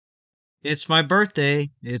It's my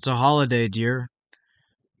birthday. It's a holiday, dear.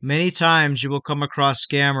 Many times you will come across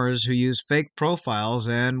scammers who use fake profiles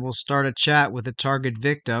and will start a chat with a target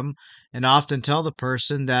victim and often tell the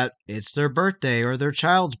person that it's their birthday or their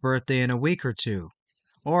child's birthday in a week or two,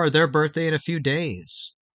 or their birthday in a few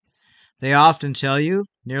days. They often tell you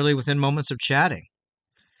nearly within moments of chatting.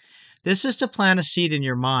 This is to plant a seed in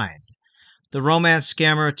your mind. The romance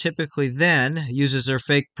scammer typically then uses their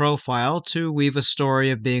fake profile to weave a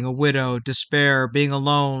story of being a widow, despair, being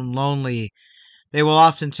alone, lonely. They will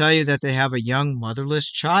often tell you that they have a young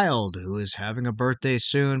motherless child who is having a birthday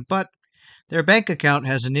soon, but their bank account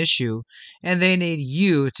has an issue and they need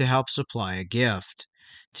you to help supply a gift,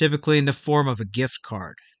 typically in the form of a gift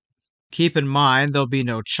card. Keep in mind there'll be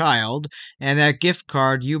no child, and that gift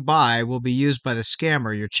card you buy will be used by the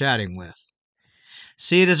scammer you're chatting with.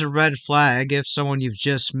 See it as a red flag if someone you've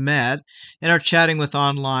just met and are chatting with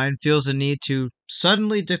online feels a need to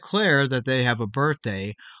suddenly declare that they have a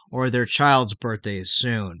birthday or their child's birthday is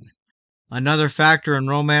soon. Another factor in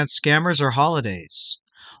romance scammers are holidays.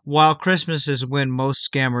 While Christmas is when most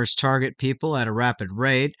scammers target people at a rapid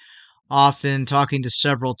rate, often talking to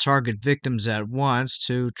several target victims at once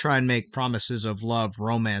to try and make promises of love,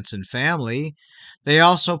 romance, and family, they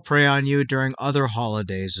also prey on you during other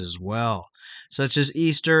holidays as well, such as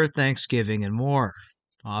Easter, Thanksgiving, and more.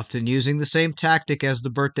 Often using the same tactic as the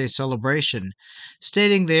birthday celebration,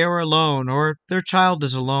 stating they are alone or their child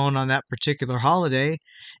is alone on that particular holiday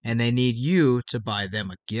and they need you to buy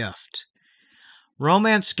them a gift.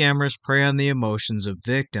 Romance scammers prey on the emotions of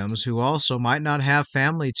victims who also might not have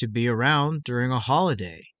family to be around during a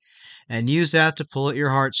holiday, and use that to pull at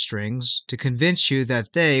your heartstrings to convince you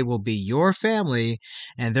that they will be your family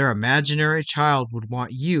and their imaginary child would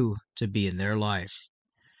want you to be in their life.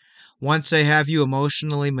 Once they have you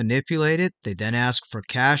emotionally manipulated, they then ask for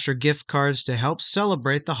cash or gift cards to help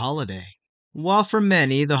celebrate the holiday. While for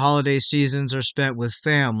many the holiday seasons are spent with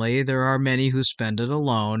family, there are many who spend it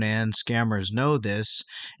alone, and scammers know this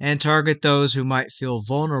and target those who might feel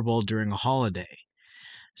vulnerable during a holiday.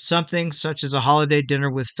 Something such as a holiday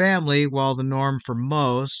dinner with family, while the norm for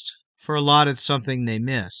most, for a lot it's something they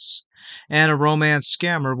miss. And a romance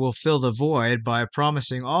scammer will fill the void by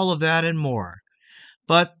promising all of that and more.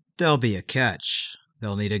 But there'll be a catch.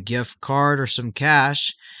 They'll need a gift card or some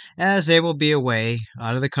cash, as they will be away,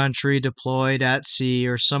 out of the country, deployed at sea,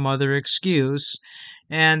 or some other excuse,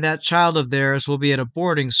 and that child of theirs will be at a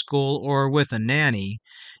boarding school or with a nanny,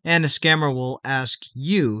 and the scammer will ask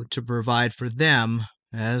you to provide for them,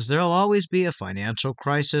 as there'll always be a financial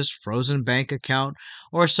crisis, frozen bank account,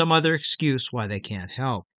 or some other excuse why they can't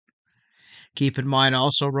help. Keep in mind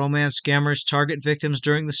also romance scammers target victims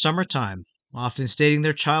during the summertime, often stating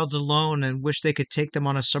their child's alone and wish they could take them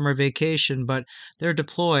on a summer vacation, but they're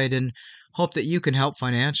deployed and hope that you can help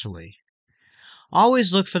financially.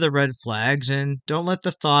 Always look for the red flags and don't let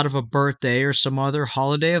the thought of a birthday or some other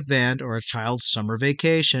holiday event or a child's summer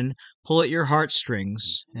vacation pull at your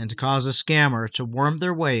heartstrings and to cause a scammer to worm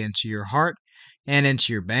their way into your heart and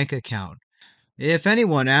into your bank account. If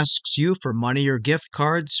anyone asks you for money or gift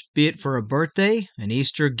cards, be it for a birthday, an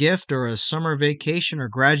Easter gift, or a summer vacation or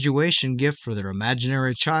graduation gift for their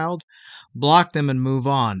imaginary child, block them and move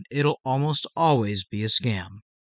on. It'll almost always be a scam.